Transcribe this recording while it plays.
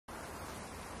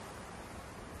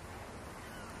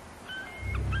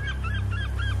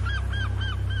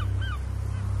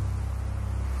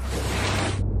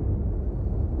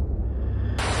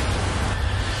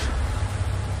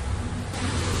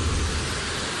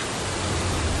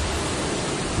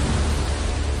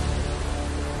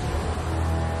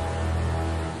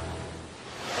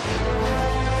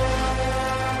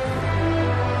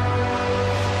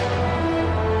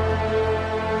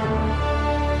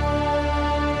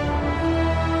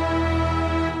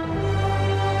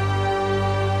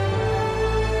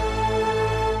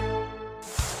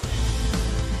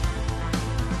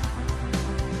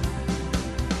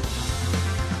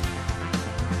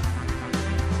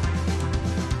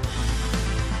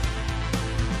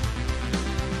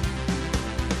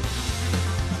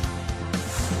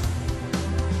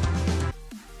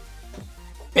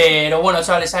Pero bueno,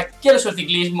 chavales, aquí es el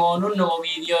ciclismo en un nuevo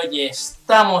vídeo y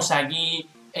estamos aquí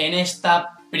en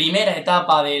esta primera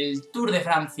etapa del Tour de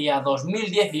Francia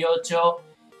 2018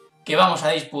 que vamos a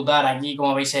disputar aquí,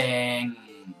 como veis en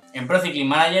Pro Cycling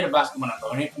Manager. Bueno,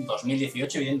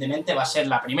 2018 evidentemente va a ser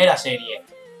la primera serie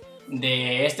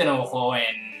de este nuevo juego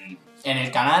en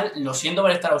el canal. Lo siento por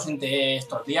estar ausente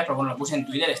estos días, pero bueno, lo puse en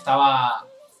Twitter, estaba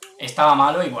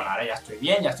malo y bueno, ahora ya estoy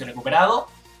bien, ya estoy recuperado.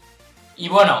 Y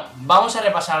bueno, vamos a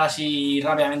repasar así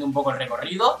rápidamente un poco el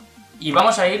recorrido y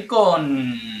vamos a ir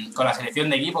con la selección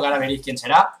de equipo, que ahora veréis quién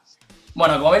será.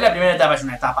 Bueno, como veis, la primera etapa es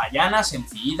una etapa llana,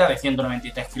 sencillita, de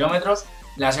 193 kilómetros.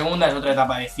 La segunda es otra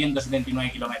etapa de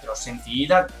 179 kilómetros,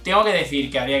 sencillita. Tengo que decir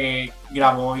que a día que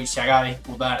grabo hoy se acaba de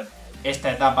disputar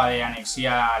esta etapa de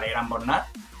Anexia Le Grand Bornat,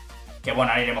 que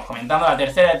bueno, ahora iremos comentando. La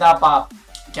tercera etapa,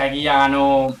 que aquí ya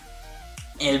ganó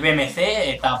el BMC,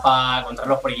 etapa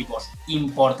contrarreloj por equipos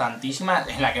importantísima,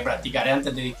 en la que practicaré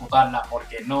antes de disputarla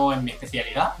porque no es mi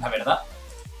especialidad, la verdad.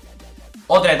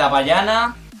 Otra etapa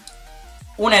llana,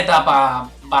 una etapa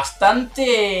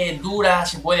bastante dura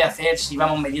se puede hacer si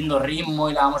vamos metiendo ritmo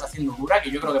y la vamos haciendo dura, que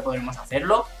yo creo que podremos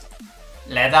hacerlo.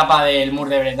 La etapa del Mur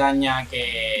de Bretaña,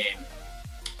 que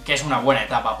es una buena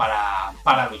etapa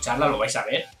para lucharla, lo vais a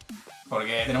ver,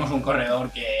 porque tenemos un corredor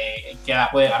que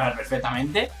la puede ganar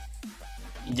perfectamente.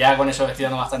 Ya con eso estoy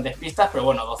dando bastantes pistas, pero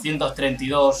bueno,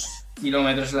 232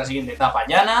 kilómetros es la siguiente etapa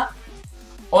llana.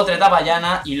 Otra etapa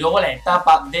llana y luego la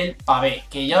etapa del pavé,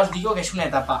 que ya os digo que es una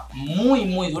etapa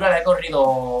muy dura. La he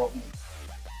corrido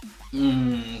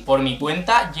por mi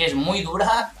cuenta y es muy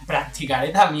dura. Practicaré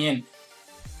también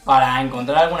para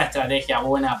encontrar alguna estrategia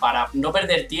buena para no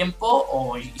perder tiempo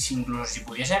o incluso si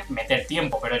pudiese meter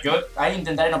tiempo, pero yo ahí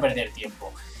intentaré no perder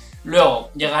tiempo. Luego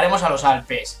llegaremos a los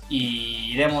Alpes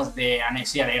y iremos de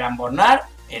Anexia Le Grand Bornat,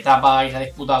 etapa que se ha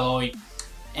disputado hoy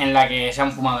en la que se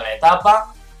han fumado la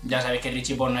etapa. Ya sabéis que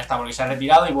Richie Porte no está porque se ha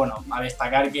retirado y bueno, a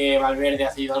destacar que Valverde ha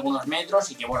cedido algunos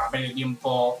metros y que bueno, ha perdido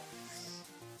tiempo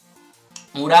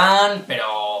Urán,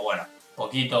 pero bueno,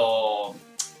 poquito.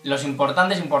 Los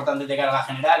importantes de carga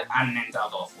general han entrado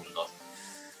todos juntos.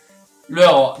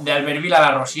 Luego de Albertville a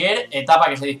La Rosière, etapa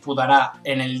que se disputará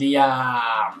en el día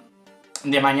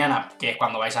de mañana, que es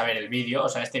cuando vais a ver el vídeo, o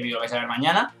sea, este vídeo lo vais a ver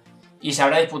mañana, y se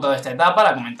habrá disputado esta etapa,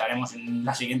 la comentaremos en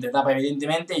la siguiente etapa,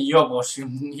 evidentemente, y yo pues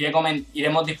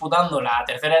iremos disputando la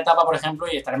tercera etapa, por ejemplo,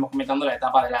 y estaremos comentando la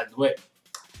etapa del Alpe d'Huez.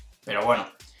 Pero bueno,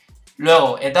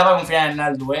 luego, etapa con final en el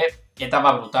Alpe d'Huez,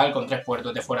 etapa brutal, con 3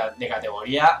 puertos de fuera de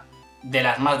categoría, de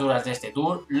las más duras de este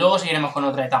Tour. Luego seguiremos con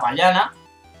otra etapa llana,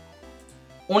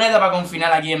 una etapa con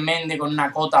final aquí en Mende, con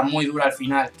una cota muy dura al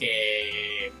final,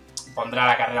 que pondrá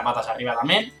la carrera patas arriba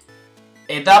también.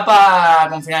 Etapa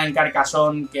con final en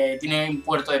Carcassonne, que tiene un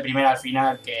puerto de primera al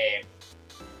final, que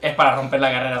es para romper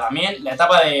la carrera también. La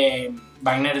etapa de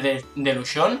Wagner de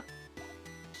Luchon,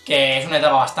 que es una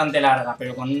etapa bastante larga,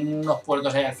 pero con unos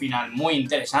puertos ahí al final muy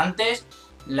interesantes.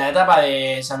 La etapa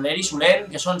de Saint-Léry-Soulen,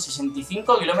 que son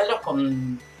 65 kilómetros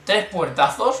con 3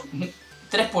 puertazos.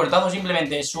 3 puertazos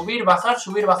simplemente, subir, bajar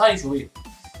y subir.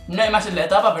 No hay más en la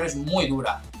etapa, pero es muy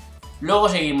dura. Luego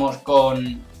seguimos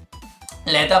con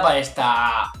la etapa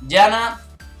esta llana,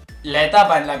 la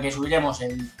etapa en la que subiremos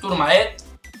el Tourmalet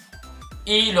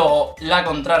y luego la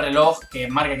contrarreloj, que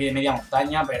marca aquí de media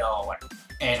montaña, pero bueno,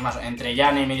 es más entre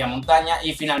llana y media montaña.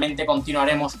 Y finalmente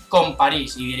continuaremos con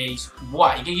París y diréis,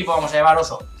 ¡buah! ¿Y qué equipo vamos a llevar,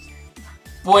 Oso?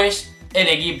 Pues el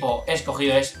equipo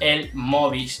escogido es el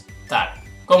Movistar.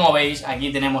 Como veis,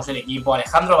 aquí tenemos el equipo: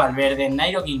 Alejandro Valverde,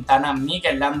 Nairo Quintana,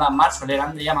 Mikel, Landa, Marc Soler,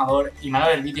 André Amador,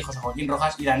 Imanol Elviti, José Joaquín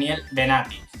Rojas y Daniel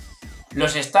Benati.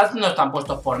 Los stats no están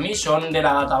puestos por mí, son de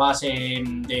la database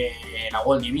de la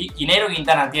World TV y Nairo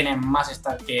Quintana tiene más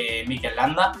stats que Mikel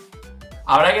Landa.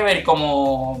 Habrá que ver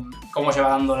cómo se va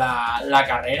dando la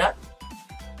carrera.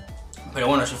 Pero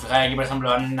bueno, si os fijáis aquí, por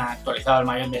ejemplo, han actualizado el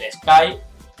maillot del Sky.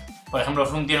 Por ejemplo,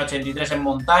 Froome tiene 83 en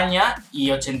montaña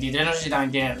y 83 no sé si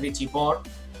también tiene Richie Porte.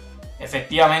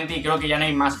 Efectivamente, y creo que ya no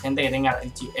hay más gente que tenga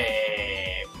Richie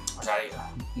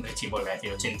Porte, voy a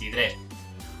decir 83.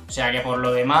 O sea que por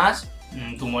lo demás,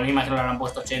 Tumolín imagino que lo habrán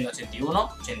puesto 80,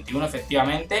 81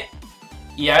 efectivamente.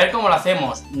 Y a ver cómo lo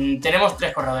hacemos. Tenemos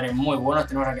 3 corredores muy buenos.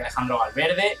 Tenemos aquí a Alejandro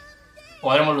Valverde.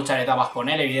 Podremos luchar etapas con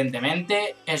él,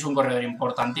 evidentemente. Es un corredor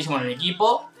importantísimo en el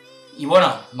equipo. Y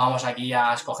bueno, vamos aquí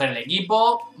a escoger el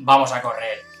equipo. Vamos a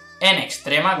correr en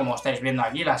extrema, como estáis viendo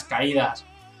aquí, las caídas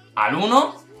al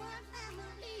 1.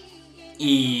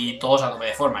 Y todos a tope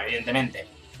de forma, evidentemente.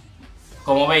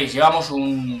 Como veis, llevamos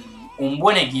un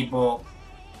buen equipo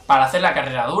para hacer la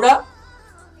carrera dura.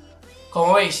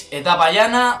 Como veis, etapa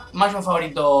llana, máximo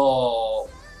favorito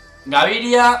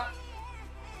Gaviria,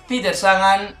 Peter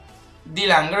Sagan,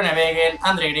 Dylan Groenewegen,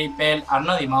 André Greipel,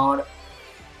 Arnaud Dimor,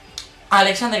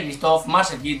 Alexander Kristoff,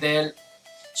 Marcel Kittel,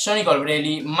 Sonny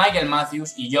Colbrelli, Michael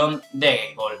Matthews y John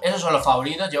Degenkolb. Esos son los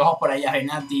favoritos. Llevamos por ahí a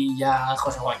Benatti y a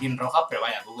José Joaquín Rojas, pero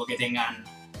vaya, dudo que tengan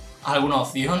alguna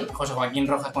opción. José Joaquín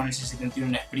Rojas con ese 71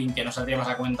 en sprint que no saldríamos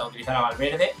a cuenta utilizar a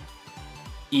Valverde.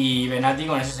 Y Benatti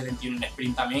con ese 71 en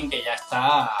sprint también, que ya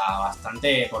está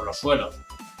bastante por los suelos.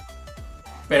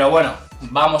 Pero bueno,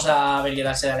 vamos a ver qué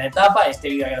tal será la etapa. Este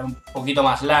vídeo ha quedado un poquito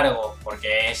más largo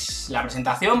porque es la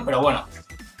presentación, pero bueno.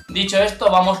 Dicho esto,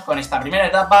 vamos con esta primera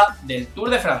etapa del Tour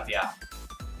de Francia.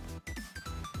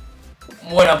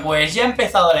 Bueno, pues ya ha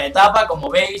empezado la etapa, como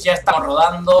veis, ya estamos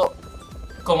rodando.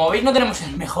 Como veis, no tenemos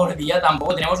el mejor día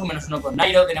tampoco, tenemos un -1 con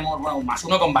Nairo, tenemos un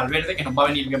 +1 con Valverde, que nos va a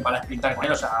venir bien para sprintar con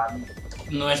él, o sea,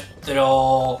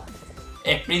 nuestro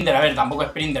sprinter, a ver, tampoco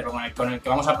sprinter, pero con el que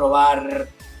vamos a probar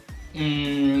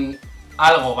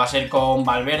algo va a ser con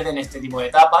Valverde en este tipo de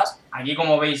etapas. Aquí,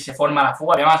 como veis, se forma la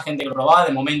fuga, había más gente que lo probaba,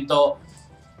 de momento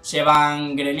se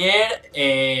van Grelier,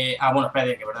 bueno,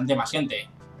 espérate, que verdad más gente.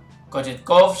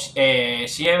 Kochetkov,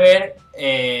 Siever,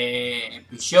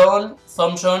 Pichon,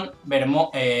 Thompson,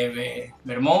 Vermouth,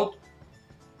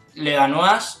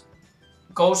 Ledanois,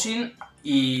 Cousin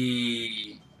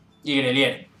y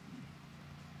Grelier.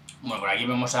 Bueno, por aquí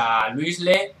vemos a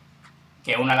Luisle,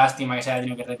 que una lástima que se haya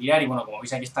tenido que retirar. Y bueno, como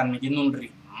veis aquí están metiendo un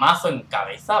ritmazo en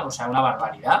cabeza, o sea, una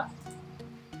barbaridad.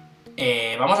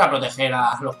 Vamos a proteger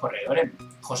a los corredores.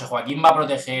 José Joaquín va a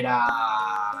proteger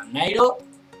a Nairo.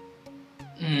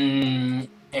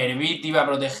 Herbiti va a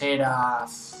proteger a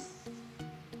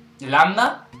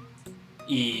Landa.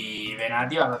 Y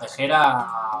Benatti va a proteger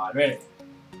a Valverde.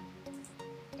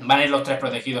 Van a ir los tres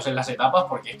protegidos en las etapas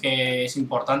porque es que es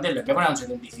importante. Les voy a poner un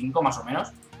 75 más o menos.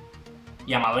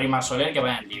 Y Amador y Marc Soler que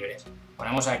vayan libres.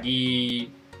 Ponemos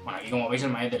aquí, bueno, aquí como veis el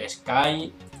maillot del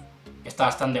Sky, que está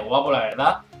bastante guapo, la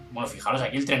verdad. Bueno, fijaros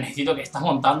aquí el trenecito que está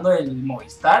montando el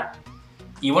Movistar.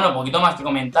 Y bueno, poquito más que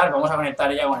comentar. Vamos a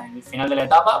conectar ya con el final de la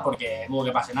etapa porque dudo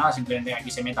que pase nada. Simplemente que aquí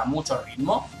se meta mucho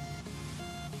ritmo.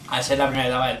 Al ser la primera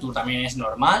etapa del Tour también es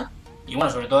normal. Y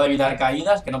bueno, sobre todo evitar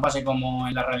caídas, que no pase como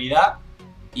en la realidad.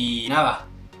 Y nada,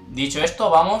 dicho esto,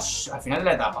 vamos al final de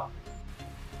la etapa.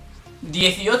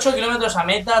 18 kilómetros a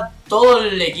meta, todo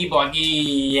el equipo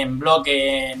aquí en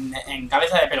bloque, en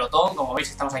cabeza de pelotón. Como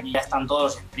veis, estamos aquí, ya están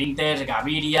todos los sprinters,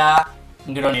 Gaviria,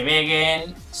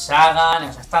 Groenewegen, Sagan,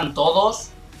 o sea, están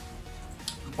todos.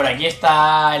 Por aquí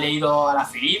está, he leído a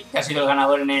Alaphilippe, que ha sido el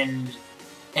ganador en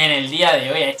el día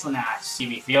de hoy. Ha hecho una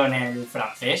exhibición el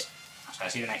francés, o sea, ha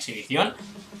sido una exhibición.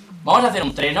 Vamos a hacer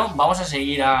un treno, vamos a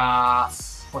seguir a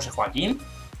José Joaquín.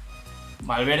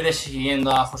 Valverde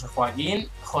siguiendo a José Joaquín.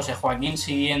 José Joaquín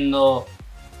siguiendo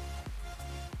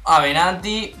a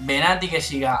Benatti. Benatti que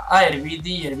siga a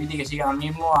Herbiti. Y Herbiti que siga ahora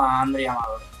mismo a André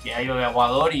Amador, que ha ido de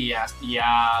aguador y ha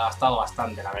gastado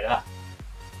bastante, la verdad.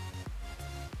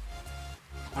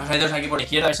 Vamos a meternos aquí por la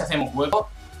izquierda a ver si hacemos hueco.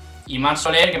 Y Marc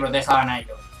Soler que proteja a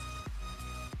Nairo.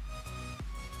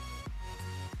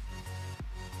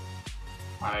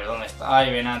 A ver, ¿dónde está?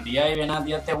 Ahí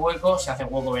Benatti, hazte hueco. Se hace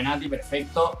hueco Benatti,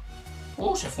 perfecto.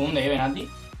 Se funde, Benatti.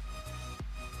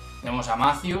 Tenemos a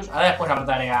Matthews. Ahora después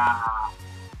apretaré a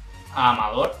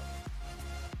Amador.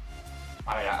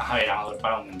 A ver, Amador,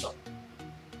 para un momento.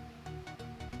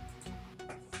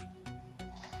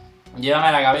 Llévame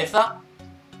a la cabeza.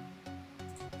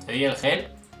 Te doy el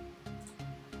gel.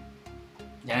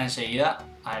 Ya enseguida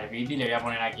a Herbiti le voy a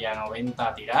poner aquí a 90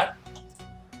 a tirar.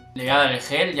 Le voy a dar el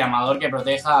gel y Amador que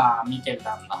proteja a Mikel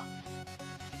Landa.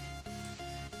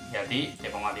 Y a ti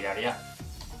te pongo a tirar ya.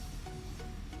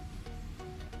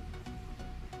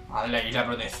 Vale, aquí la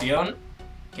protección.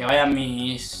 Que vayan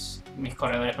mis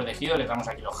corredores protegidos. Les damos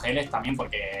aquí los geles también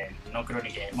porque no creo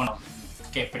ni que... Bueno,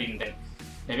 que sprinten.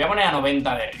 Les voy a poner a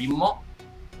 90 de ritmo.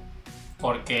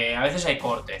 Porque a veces hay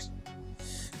cortes.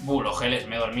 Los geles,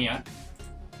 me he dormido, ¿eh?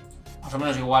 Más o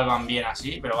menos igual van bien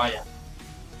así, pero vaya.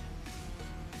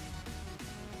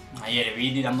 Ahí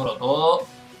Herbiti dándolo todo.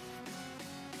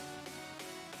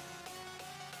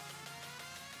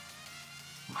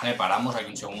 Vale, paramos aquí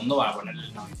un segundo para ponerle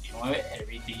el 99.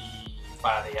 Herbiti,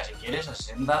 párate ya si quieres, a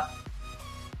 60.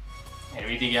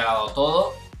 Herbiti que ha dado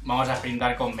todo. Vamos a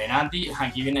sprintar con Benatti.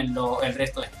 Aquí vienen el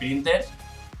resto de sprinters.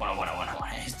 Bueno.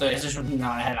 Esto es una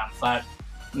manera de lanzar.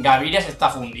 Gaviria se está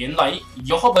fundiendo ahí.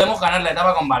 Y ojo, podemos ganar la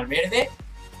etapa con Valverde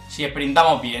si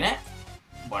sprintamos bien, ¿eh?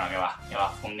 Bueno, que va,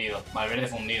 fundido. Valverde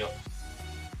fundido.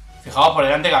 Fijaos por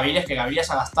delante Gaviria, es que Gaviria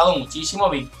se ha gastado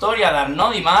muchísimo. Victoria de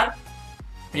Arnaud Dimar.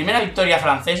 Primera victoria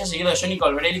francesa, seguido de Sonny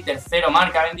Colbrelli, tercero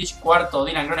Mark Cavendish, cuarto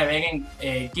Dylan Groenewegen,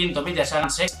 quinto Peter Sagan,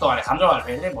 sexto Alejandro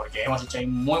Valverde, porque hemos hecho ahí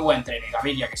muy buen tren.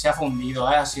 Gaviria, que se ha fundido,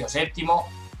 ha sido séptimo,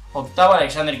 octavo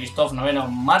Alexander Kristoff, noveno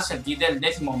Marcel Kittel,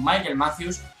 décimo Michael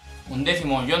Matthews,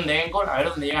 undécimo John Degenkolb. A ver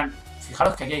dónde llegan.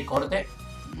 Fijaros que aquí hay corte.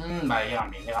 Vale,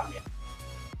 llegan bien, llegan bien.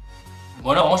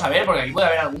 Bueno, vamos a ver, porque aquí puede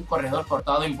haber algún corredor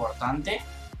cortado importante.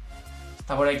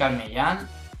 Está por ahí Calmellán,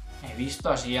 he visto,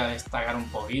 así a destacar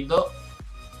un poquito.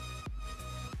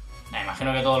 Me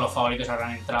imagino que todos los favoritos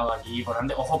habrán entrado aquí por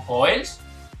delante. Ojo, Poels.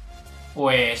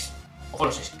 Pues... Ojo,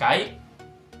 los Sky.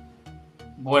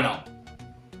 Bueno,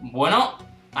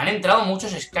 han entrado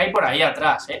muchos Sky por ahí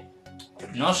atrás,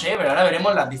 No sé, pero ahora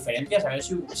veremos las diferencias, a ver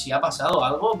si ha pasado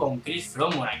algo con Chris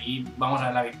Froome. Bueno, aquí vamos a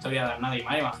ver la victoria de Landa y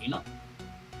Mar, imagino.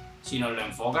 Si nos lo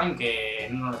enfocan, que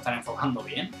no nos lo están enfocando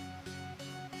bien.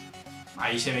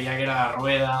 Ahí se veía que era la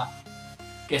rueda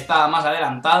que estaba más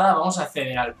adelantada. Vamos a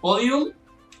acceder al podium.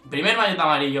 Primer maillot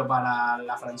amarillo para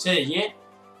la Française de Ye.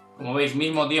 Como veis,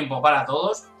 mismo tiempo para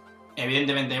todos.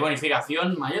 Evidentemente hay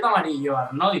bonificación. Maillot amarillo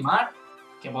Arnaud Dimar,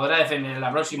 que podrá defender en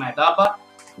la próxima etapa.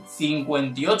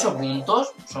 58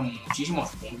 puntos. Son muchísimos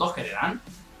puntos que le dan.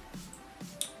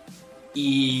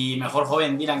 Y mejor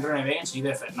joven Dylan Groenewegen, seguido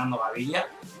de Fernando Gaviria.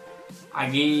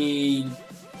 Aquí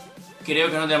creo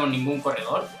que no tenemos ningún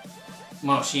corredor.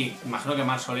 Bueno, sí, imagino que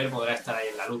Marc Soler podrá estar ahí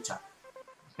en la lucha.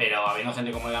 Pero habiendo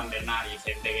gente como Egan Bernal y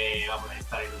gente que va a poder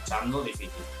estar ahí luchando,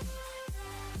 difícil.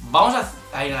 Vamos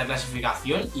a ir a la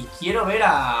clasificación y quiero ver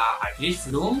a Chris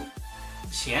Froome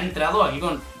si ha entrado aquí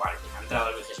con... Vale, ha entrado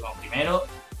el 21º,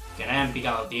 que no hayan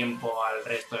picado tiempo al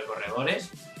resto de corredores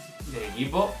del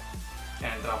equipo. Que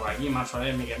han entrado por aquí, Marc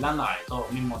Soler, Mikel, Landa, vale, todos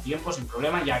al mismo tiempo, sin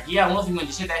problema. Y aquí a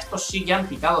 1.57 a estos sí que han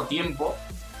picado tiempo.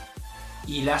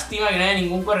 Y lástima que no haya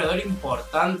ningún corredor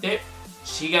importante.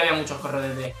 Sí que había muchos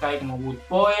corredores de Sky como Wood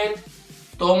Poel,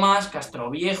 Thomas,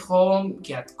 Castroviejo,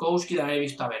 Kwiatkowski, también he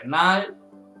visto a Bernal.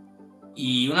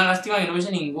 Y una lástima que no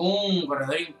hubiese ningún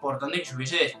corredor importante que se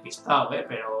hubiese despistado,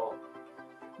 pero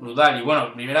brutal. Y bueno,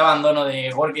 el primer abandono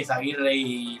de Gorka Izaguirre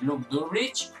y Luke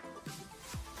Durbridge.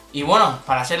 Y bueno,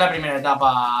 para ser la primera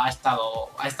etapa ha estado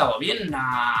bien,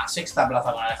 una sexta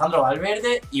plaza con Alejandro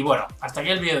Valverde. Y bueno, hasta aquí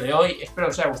el vídeo de hoy, espero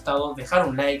que os haya gustado, dejar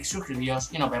un like,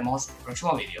 suscribiros y nos vemos en el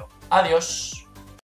próximo vídeo. Adiós.